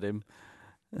flame at him.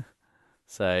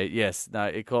 So, yes, no,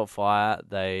 it caught fire.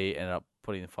 They ended up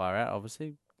putting the fire out,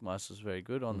 obviously. Marshall's very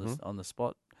good on the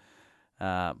spot.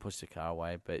 Pushed the car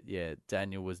away, but yeah,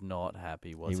 Daniel was not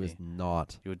happy, was he? He was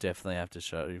not. You'll definitely have to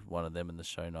show one of them in the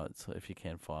show notes if you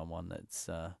can find one. That's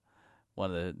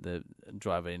one of the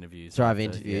driver interviews.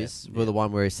 Were the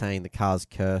one where he's saying the car's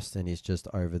cursed and he's just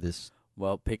over this.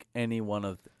 Well, pick any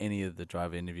of the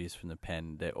driver interviews from the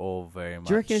pen. They're all very much.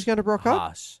 Do you reckon he's going to rock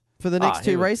up for the next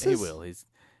 2 races? He will.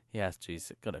 He has to.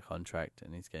 He's got a contract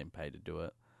and he's getting paid to do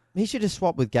it. He should just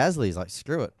swap with Gasly. He's like,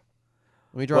 screw it.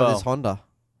 Let me drive this Honda.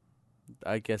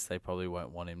 I guess they probably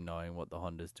won't want him knowing what the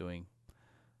Honda's doing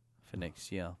for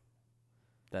next year.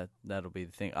 That'll be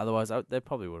the thing. Otherwise, they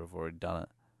probably would have already done it.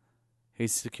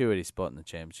 He's secured his spot in the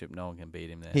championship. No one can beat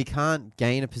him there. He can't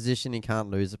gain a position. He can't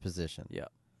lose a position. Yeah.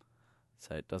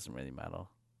 So it doesn't really matter.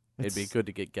 It'd be good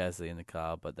to get Gasly in the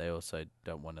car, but they also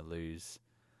don't want to lose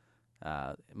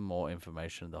more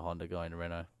information of the Honda going to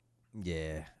Renault.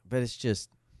 Yeah, but it's just,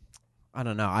 I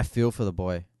don't know. I feel for the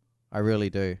boy. I really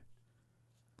do.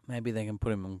 Maybe they can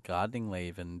put him on gardening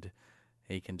leave and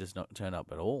he can just not turn up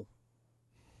at all.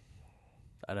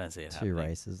 I don't see it happening. 2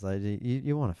 races, though.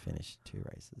 You want to finish 2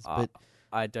 races. But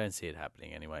I don't see it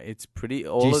happening anyway. It's pretty...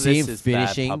 do you see him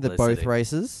finishing both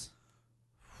races?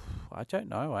 I don't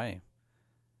know, eh?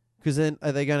 Because then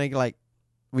are they going to, like...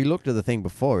 We looked at the thing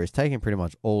before. He's taking pretty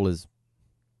much all his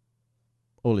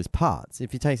parts.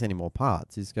 If he takes any more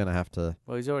parts, he's going to have to...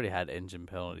 Well, he's already had engine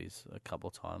penalties a couple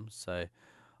of times, so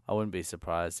I wouldn't be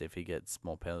surprised if he gets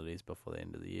more penalties before the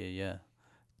end of the year, yeah.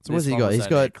 So what's he got? He's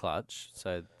got clutch,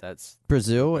 so that's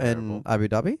Brazil and Abu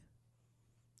Dhabi?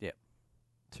 Yep.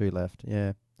 2 left,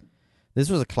 yeah. This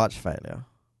was a clutch failure.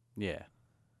 Yeah.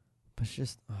 But it's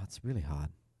just, it's really hard.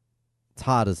 It's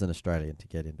hard as an Australian to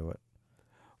get into it.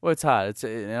 Well, it's hard. It's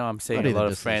I'm seeing a lot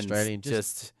of friends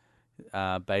just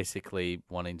basically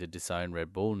wanting to disown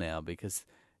Red Bull now because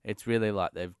it's really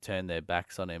like they've turned their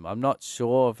backs on him. I'm not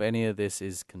sure if any of this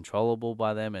is controllable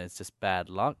by them and it's just bad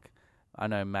luck. I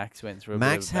know Max went through a bit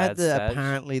of a bad stage.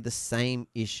 Apparently the same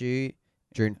issue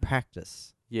during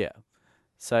practice. Yeah.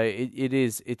 So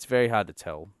it's very hard to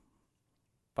tell.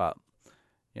 But,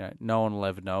 no one will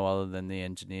ever know other than the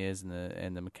engineers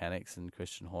and the mechanics and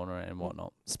Christian Horner and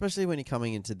whatnot. Especially when you're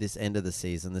coming into this end of the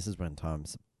season, this is when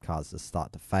cars just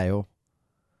start to fail.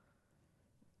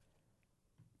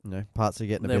 Parts are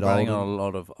getting a bit old. They're running on a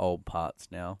lot of old parts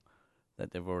now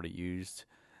that they've already used.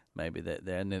 Maybe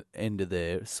they're in the end of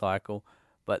their cycle.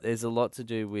 But there's a lot to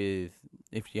do with,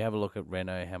 if you have a look at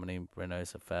Renault, how many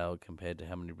Renaults have failed compared to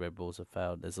how many Red Bulls have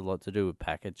failed. There's a lot to do with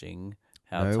packaging,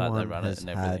 how tight they run it and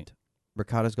everything.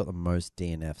 Ricciardo's got the most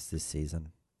DNFs this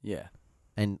season. Yeah.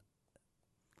 And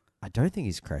I don't think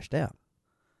he's crashed out.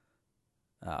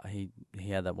 He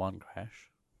had that one crash.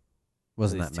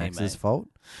 Wasn't that Max's fault?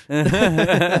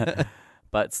 But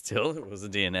still, it was a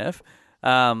DNF.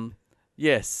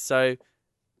 Yes, so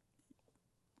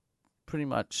pretty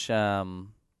much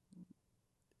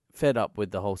fed up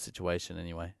with the whole situation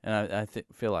anyway. And I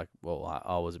feel like,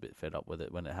 I was a bit fed up with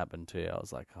it when it happened too. I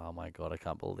was like, oh my God, I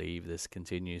can't believe this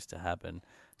continues to happen.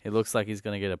 It looks like he's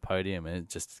going to get a podium and it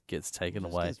just gets taken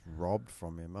away. Gets robbed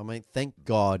from him. I mean, thank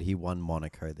God he won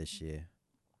Monaco this year.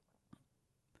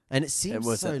 And it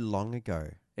seems so long ago.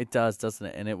 It does, doesn't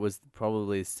it? And it was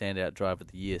probably the standout driver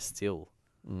of the year still.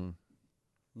 Mm.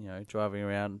 Driving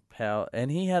around power.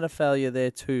 And he had a failure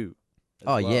there too.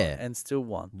 Yeah. And still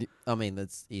won. I mean,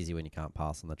 that's easy when you can't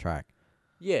pass on the track.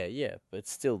 Yeah. But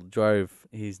still drove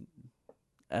his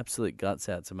absolute guts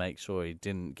out to make sure he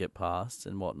didn't get past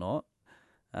and whatnot.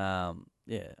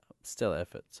 Still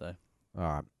effort. So, all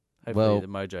right. Hopefully the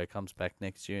mojo comes back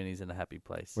next year and he's in a happy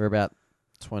place. We're about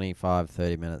 25,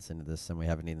 30 minutes into this and we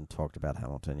haven't even talked about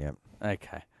Hamilton yet.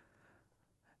 Okay.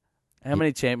 How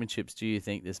many championships do you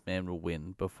think this man will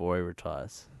win before he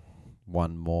retires?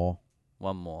 One more.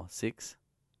 6?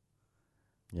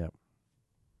 Yep.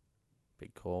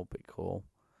 Big call.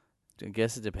 I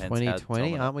guess it depends.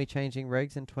 2020? Aren't we changing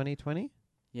regs in 2020?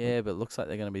 Yeah, but it looks like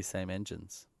they're going to be same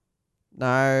engines.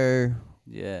 No.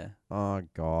 Yeah. Oh,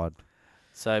 God.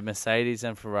 So Mercedes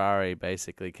and Ferrari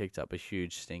basically kicked up a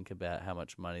huge stink about how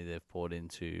much money they've poured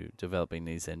into developing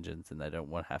these engines and they don't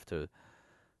want to have to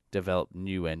develop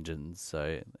new engines.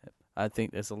 So I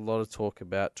think there's a lot of talk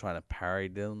about trying to parry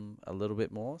them a little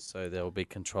bit more. So there will be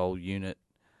control unit,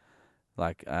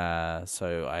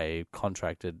 so a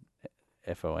contracted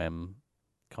FOM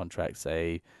contracts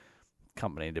a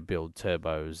company to build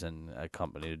turbos and a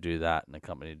company to do that and a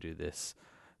company to do this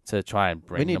to try and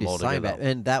bring them all together.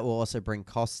 And that will also bring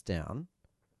costs down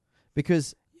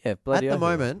because at the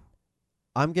moment,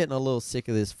 I'm getting a little sick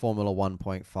of this Formula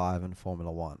 1.5 and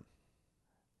Formula 1.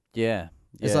 Yeah.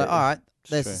 It's like, all right,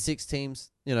 there's true. 6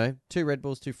 teams, 2 Red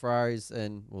Bulls, 2 Ferraris,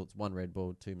 and, it's 1 Red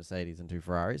Bull, 2 Mercedes, and 2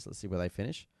 Ferraris. Let's see where they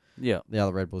finish. Yeah. The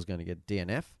other Red Bull's going to get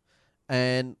DNF.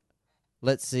 And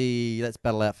let's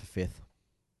battle out for 5th.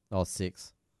 Or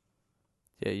 6th.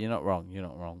 Yeah, you're not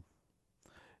wrong.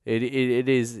 It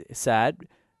is sad,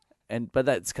 but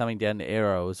that's coming down to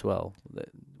aero as well.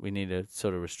 we need to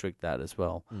sort of restrict that as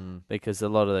well, Mm. because a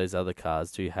lot of those other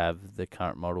cars do have the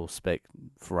current model spec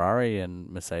Ferrari and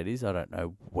Mercedes. I don't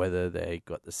know whether they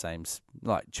got the same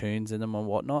like tunes in them or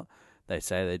whatnot. They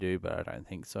say they do, but I don't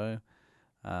think so.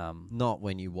 Not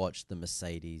when you watch the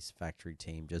Mercedes factory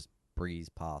team just breeze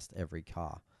past every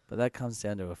car. But that comes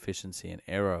down to efficiency and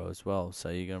aero as well, so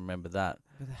you got to remember that.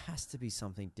 But there has to be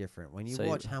something different. When you So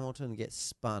watch Hamilton get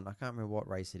spun, I can't remember what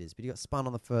race it is, but he got spun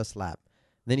on the first lap.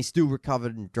 Then he still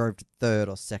recovered and drove to third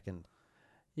or second.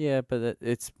 Yeah, but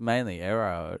it's mainly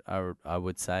aero, I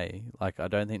would say. Like, I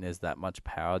don't think there's that much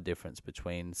power difference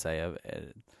between, say, a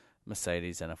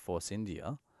Mercedes and a Force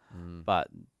India. But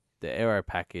the aero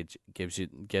package gives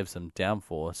them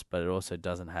downforce, but it also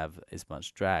doesn't have as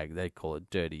much drag. They call it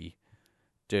dirty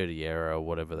aero, or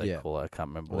whatever they call it. I can't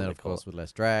remember what they call it. With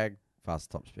less drag,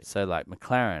 faster top speed. So, like,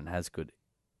 McLaren has good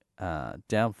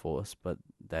downforce, but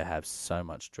they have so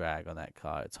much drag on that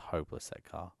car. It's hopeless, that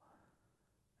car.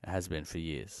 It has been for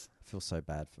years. I feel so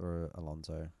bad for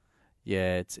Alonso.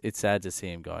 Yeah, it's sad to see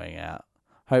him going out.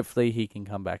 Hopefully he can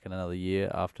come back in another year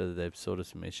after they've sorted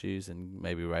some issues and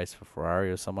maybe race for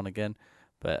Ferrari or someone again.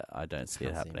 But I don't see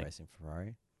it happening. Racing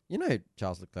Ferrari. You know,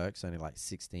 Charles Leclerc's only like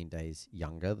 16 days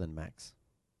younger than Max.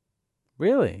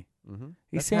 Really? Mm-hmm.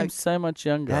 He seems so much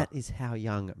younger. That is how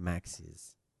young Max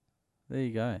is. There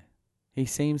you go. He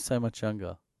seems so much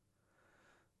younger.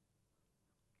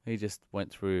 He just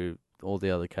went through all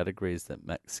the other categories that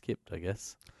Max skipped, I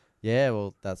guess. Yeah,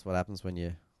 well, that's what happens when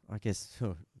you... I guess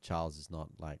Charles is not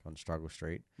like on struggle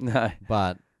street. No.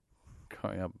 But...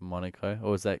 Growing up in Monaco.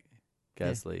 Or was that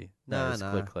Gasly? Yeah.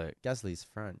 No, Leclerc. Gasly's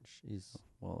French.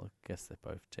 Well, I guess they're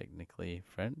both technically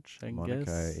French, I Monaco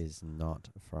guess. is not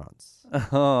France.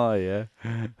 Oh, yeah.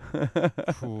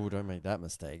 Ooh, don't make that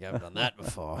mistake. I've done that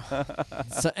before.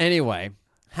 So anyway,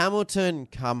 Hamilton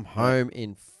come home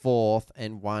in 4th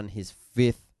and won his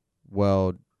 5th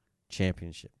World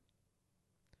Championship.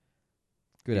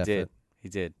 Good effort. He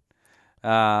did.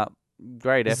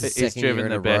 Great This is effort. the He's second year driven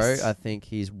in the a best. row. I think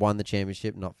he's won the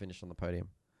championship, not finished on the podium.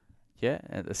 Yeah,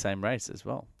 at the same race as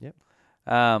well. Yep.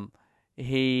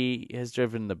 He has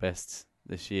driven the best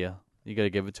this year. You got to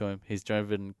give it to him. He's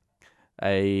driven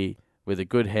with a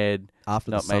good head.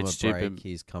 After not the made summer break, stupid,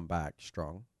 he's come back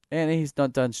strong. and he's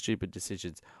not done stupid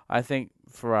decisions. I think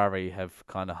Ferrari have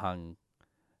kind of hung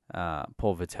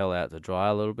Paul Vettel out to dry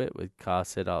a little bit with car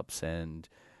setups, and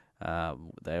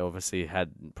they obviously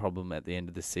had a problem at the end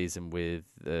of the season with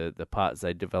the parts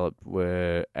they developed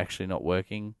were actually not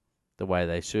working the way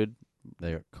they should.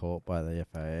 They got caught by the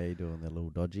FIA doing their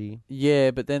little dodgy. Yeah,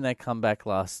 but then they come back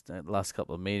last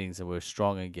couple of meetings and were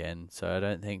strong again. So I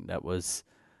don't think that was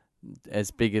as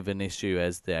big of an issue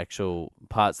as the actual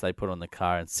parts they put on the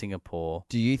car in Singapore.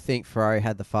 Do you think Ferrari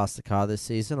had the faster car this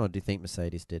season, or do you think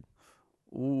Mercedes did?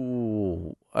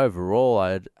 Ooh, overall,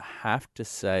 I'd have to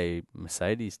say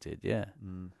Mercedes did, yeah.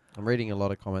 I'm reading a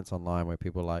lot of comments online where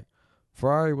people are like,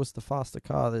 Ferrari was the faster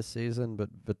car this season, but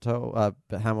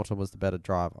Hamilton was the better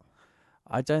driver.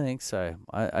 I don't think so.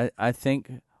 I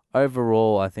think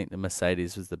overall, I think the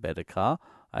Mercedes was the better car.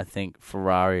 I think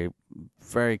Ferrari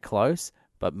very close,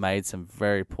 but made some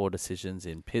very poor decisions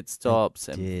in pit stops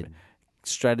and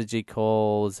strategy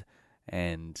calls.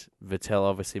 And Vettel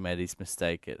obviously made his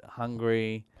mistake at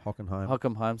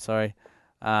Hockenheim, sorry.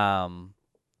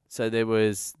 So there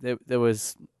was a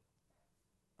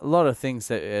lot of things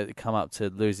that come up to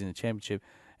losing the championship,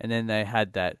 and then they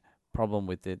had that problem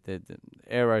with the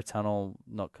aero tunnel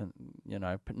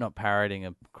not parroting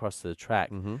across the track.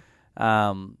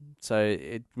 Mm-hmm. So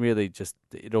it really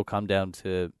it all come down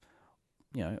to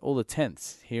all the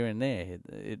tenths here and there.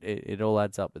 It all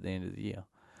adds up at the end of the year,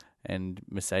 and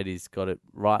Mercedes got it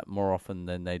right more often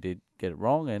than they did get it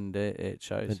wrong, and it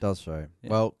shows. It does show. Yeah.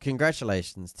 Well,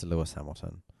 congratulations to Lewis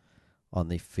Hamilton on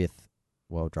the 5th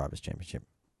World Drivers' Championship.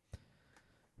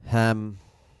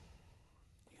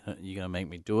 You gonna make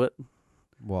me do it?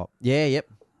 What? Yeah, yep.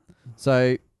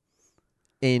 So,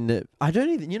 I don't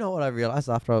even, you know what I realized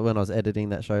when I was editing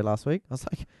that show last week? I was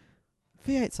like,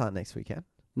 V8s aren't next weekend.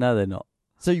 No, they're not.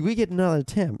 So we get another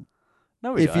attempt.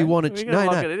 No, we if don't. you want to, We're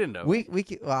gonna lock it in, don't we? We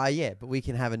can, yeah, but we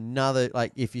can have another,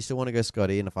 like, if you still want to go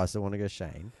Scotty and if I still want to go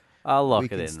Shane. I'll lock we it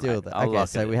can in. Still Mate. okay,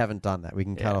 so we haven't done that. We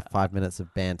can cut off 5 minutes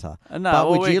of banter. No, but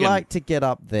well, would you like to get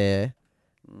up there?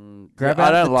 Grab I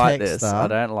out don't the like Texter. this. I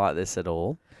don't like this at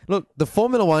all. Look, the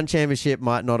Formula One championship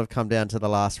might not have come down to the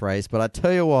last race, but I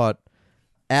tell you what,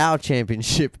 our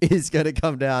championship is going to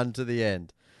come down to the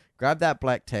end. Grab that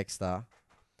black Texter.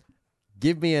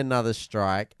 Give me another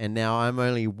strike, and now I'm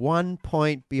only 1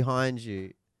 point behind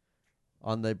you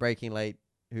on the Breaking Late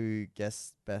Who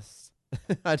Guessed Best.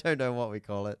 I don't know what we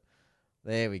call it.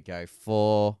 There we go.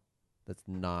 4. That's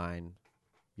 9.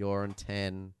 You're on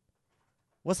 10.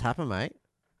 What's happened, mate?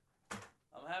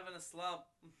 I'm having a slump.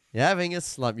 You're having a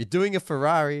slump. You're doing a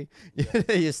Ferrari.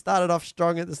 You started off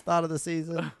strong at the start of the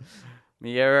season. My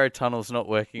aero tunnel's not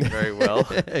working very well.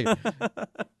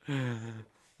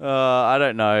 I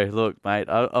don't know. Look, mate,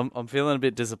 I'm feeling a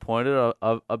bit disappointed.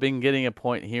 I've been getting a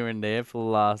point here and there for the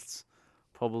last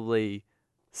probably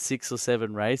 6 or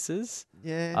 7 races.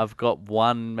 Yeah. I've got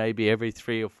one maybe every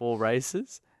 3 or 4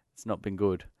 races. It's not been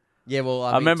good. Yeah, well,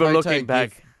 I mean, remember Toto looking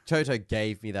back. Toto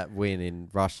gave me that win in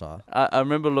Russia. I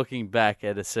remember looking back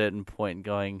at a certain point and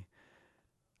going,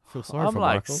 Feel sorry I'm for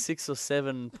like Michael. 6 or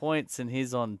 7 points and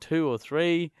he's on 2 or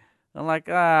 3. I'm like,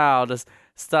 I'll just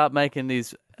start making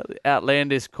these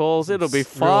outlandish calls. It'll be Real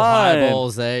fine. high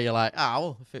balls there. You're like,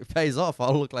 well, if it pays off,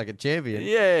 I'll look like a champion.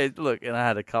 Yeah, look, and I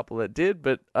had a couple that did,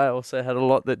 but I also had a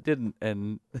lot that didn't,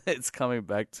 and it's coming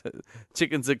back to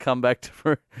chickens that come back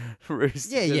to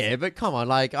roost. Yeah, but come on.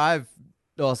 Like, I've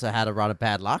also had a run of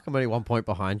bad luck. I'm only 1 point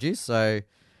behind you, so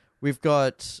we've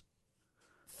got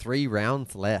 3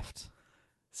 rounds left.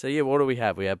 So yeah, what do we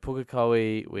have? We have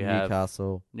Pukekohe, we have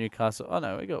Newcastle. Newcastle. Oh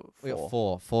no, we got 4. We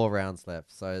got 4 rounds left,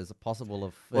 so there's a possible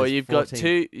of. Well, there's you've 14. got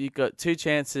 2. You've got 2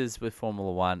 chances with Formula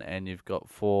One, and you've got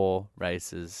 4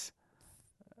 races.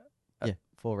 Yeah,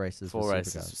 4 races. 4 with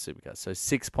races Supercars. with Supercars. So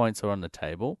 6 points are on the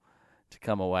table to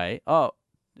come away. Oh,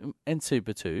 and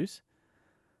Super Twos.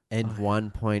 And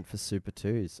 1 point for Super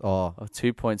 2s. Oh,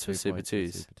 2 points 2 for Super points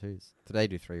Twos. Super 2s. Today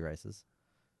do 3 races.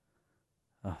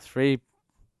 Oh, 3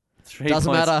 Doesn't points.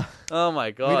 matter. Oh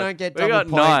my god. We don't get We double got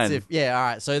points 9. if all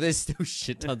right. So there's still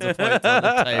shit tons of points on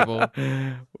the table.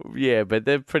 Yeah, but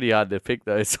they're pretty hard to pick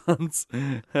those ones.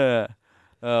 Oh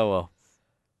well.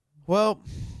 Well,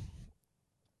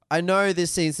 I know this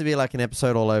seems to be like an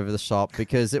episode all over the shop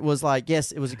because it was like,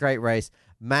 yes, it was a great race.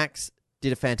 Max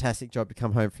did a fantastic job to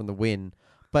come home from the win,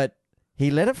 but he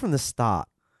led it from the start.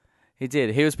 He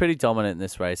did. He was pretty dominant in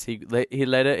this race. He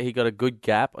led it. He got a good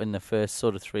gap in the first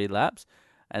sort of 3 laps,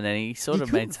 and then he sort You of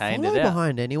couldn't maintained follow it out.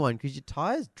 behind anyone because your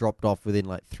tires dropped off within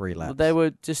like 3 laps. Well, they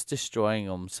were just destroying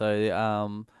them.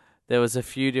 So there was a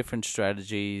few different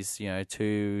strategies.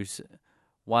 2s,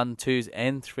 1, 2s,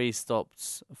 and 3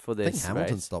 stops for I this think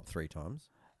Hamilton race. stopped 3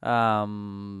 times.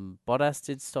 Bottas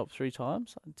did stop 3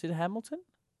 times. Did Hamilton?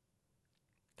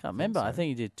 Can't remember. so. I think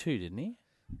he did 2, didn't he?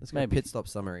 Let's go Maybe. pit stop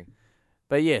summary.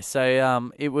 But yeah,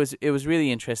 so it was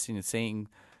really interesting to seeing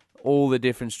all the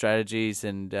different strategies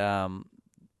and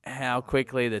how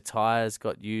quickly the tires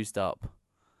got used up.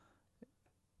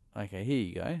 Okay, here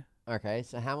you go. Okay,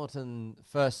 so Hamilton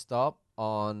first stop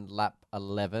on lap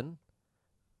 11,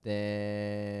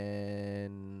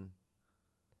 then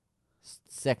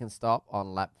second stop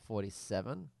on lap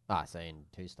 47. So in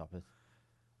 2 stoppers.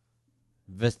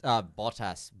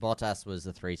 Bottas was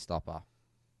the 3 stopper.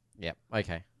 Yep.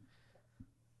 Okay.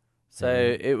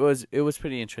 So it was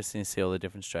pretty interesting to see all the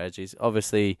different strategies.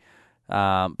 Obviously,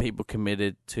 people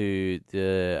committed to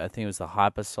I think it was the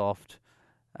Hypersoft,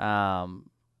 and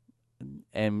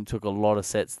took a lot of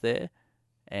sets there,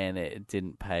 and it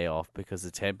didn't pay off because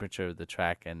the temperature of the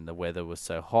track and the weather was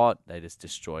so hot, they just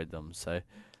destroyed them. So,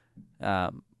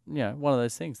 one of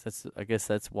those things. I guess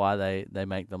that's why they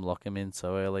make them lock them in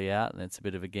so early out, and it's a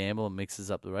bit of a gamble and mixes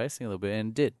up the racing a little bit,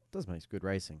 and it did. Does make good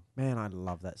racing. Man, I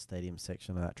love that stadium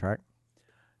section of that track.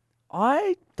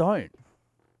 I don't.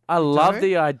 I love don't?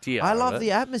 the idea. I of love it.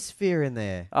 the atmosphere in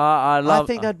there. I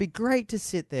think that'd be great to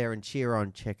sit there and cheer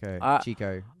on Chico.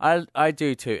 I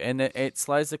do too, and it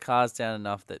slows the cars down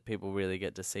enough that people really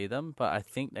get to see them. But I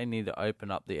think they need to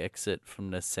open up the exit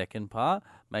from the second part,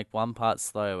 make one part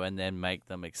slow, and then make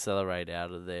them accelerate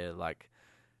out of there. Like,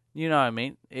 you know what I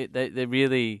mean?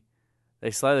 They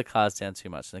slow the cars down too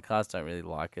much, and the cars don't really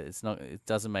like it. It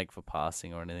doesn't make for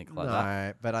passing or anything like that.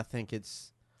 No, but I think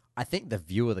the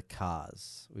view of the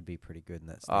cars would be pretty good in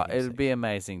that stadium It'd be section.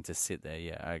 amazing to sit there.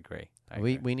 Yeah, I agree.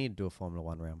 We need to do a Formula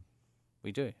 1 round.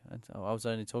 We do. I was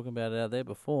only talking about it out there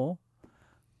before.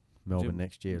 Melbourne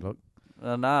next year, look.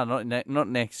 No, not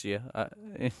next year.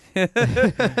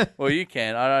 Well, you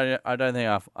can. I don't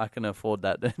think I can afford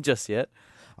that just yet.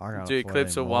 I can't Do afford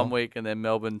Eclipse for anymore. 1 week and then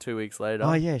Melbourne 2 weeks later.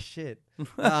 Oh, yeah, shit.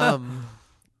 Yeah,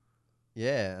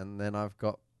 and then I've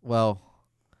got,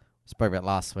 spoke about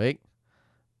last week.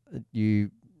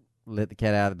 You let the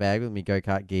cat out of the bag with me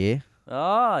go-kart gear.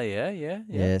 Oh, yeah.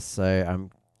 Yeah, so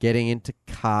I'm getting into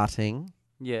karting.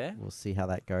 Yeah. We'll see how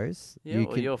that goes.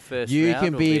 Yeah, your first You round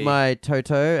can will be my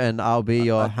Toto, and I'll be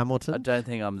your Hamilton. I don't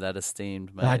think I'm that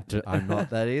esteemed, mate. I'm not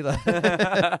that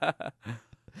either.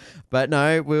 But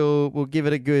no, we'll give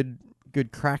it a good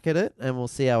crack at it, and we'll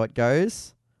see how it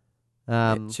goes.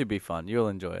 It should be fun. You'll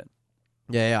enjoy it.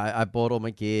 Yeah, I bought all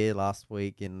my gear last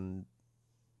week on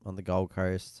the Gold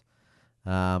Coast.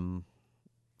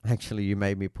 Actually, you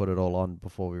made me put it all on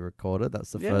before we recorded.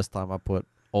 That's the first time I put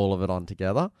all of it on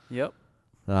together. Yep.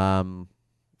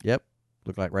 Yep.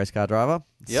 Look like race car driver.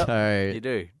 Yep. So You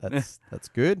do. that's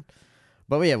good.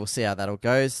 But yeah, we'll see how that all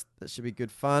goes. That should be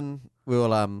good fun.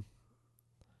 We'll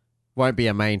won't be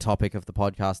a main topic of the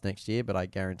podcast next year, but I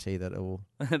guarantee that It'll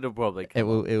probably it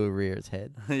will rear its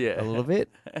head yeah. a little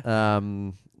bit.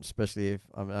 Especially if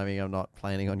I'm not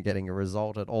planning on getting a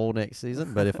result at all next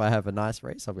season. But if I have a nice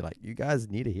race, I'll be like, you guys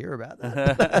need to hear about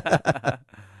that.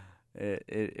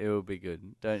 It will be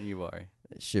good. Don't you worry.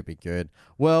 It should be good.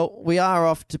 Well, we are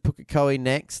off to Pukekohe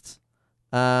next.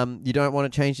 You don't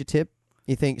want to change your tip?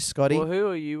 You think Scotty? Well, who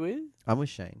are you with? I'm with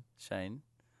Shane. Shane.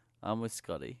 I'm with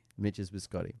Scotty. Mitch is with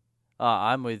Scotty. Oh,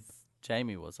 I'm with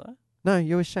Jamie, was I? No,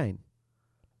 you're with Shane.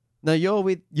 No, you're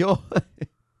with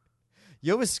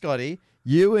Scotty.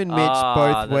 You and Mitch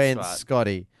both that's went right.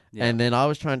 Scotty. Yeah. And then I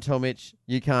was trying to tell Mitch,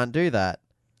 you can't do that.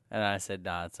 And I said,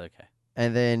 nah, it's okay.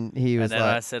 And then he was And then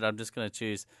I like, said, I'm just going to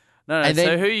choose. No, And so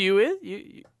then- who are you with?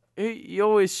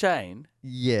 You're with Shane?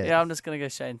 yeah. Yeah, I'm just going to go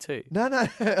Shane too. No.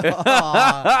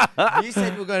 Aw. You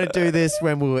said we were going to do this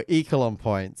when we were equal on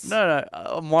points. No,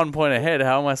 I'm 1 point ahead.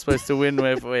 How am I supposed to win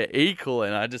if we're equal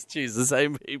and I just choose the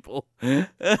same people? No,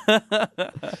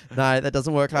 that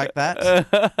doesn't work like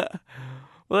that.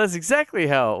 Well, that's exactly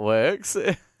how it works.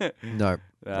 No.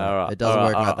 All right. It doesn't All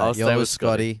work right, like that. I'll You're stay with with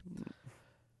Scotty. Scotty.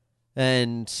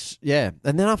 And yeah.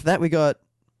 And then after that, we got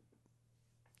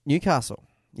Newcastle.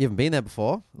 You haven't been there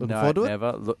before. Looking forward to it?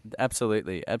 never. Look,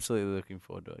 absolutely looking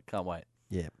forward to it. Can't wait.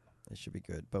 Yeah, it should be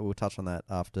good. But we'll touch on that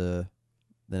after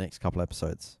the next couple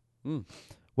episodes. Mm.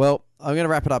 Well, I'm going to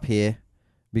wrap it up here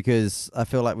because I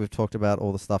feel like we've talked about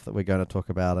all the stuff that we're going to talk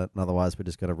about, and otherwise we're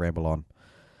just going to ramble on.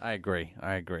 I agree,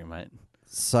 mate.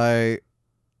 So,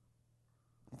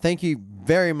 thank you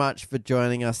very much for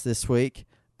joining us this week.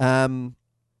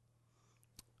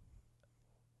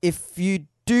 If you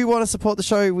do want to support the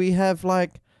show, we have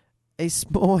like a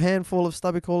small handful of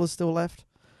stubby callers still left.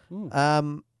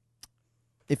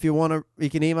 If you want to, you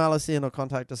can email us in or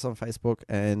contact us on Facebook,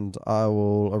 and I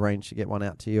will arrange to get one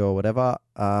out to you or whatever.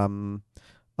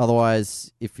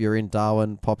 Otherwise, if you're in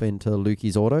Darwin, pop into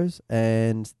Lukey's Autos,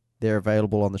 and they're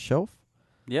available on the shelf.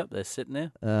 Yep, they're sitting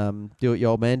there. Do what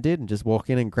your old man did and just walk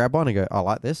in and grab one and go, I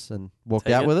like this, and walk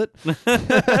Take out it. with it.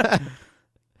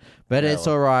 But Yeah, it's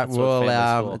well, all right. that's what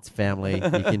family's for. It's family.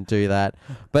 You can do that.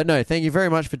 But no, thank you very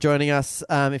much for joining us.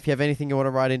 If you have anything you want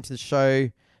to write into the show,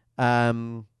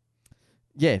 feel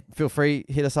free,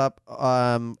 hit us up.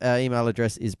 Our email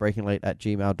address is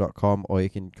breakinglate@gmail.com, or you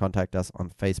can contact us on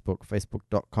Facebook,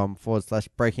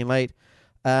 facebook.com/breakinglate,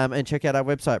 and check out our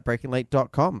website,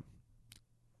 breakinglate.com.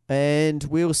 And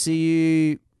we'll see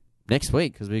you next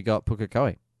week because we got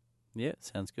Pukekohe. Yeah,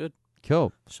 sounds good.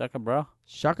 Cool. Shaka, bro.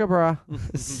 Shaka, brah.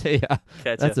 See ya.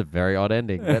 Catch That's ya. a very odd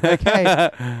ending, but okay.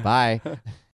 Bye.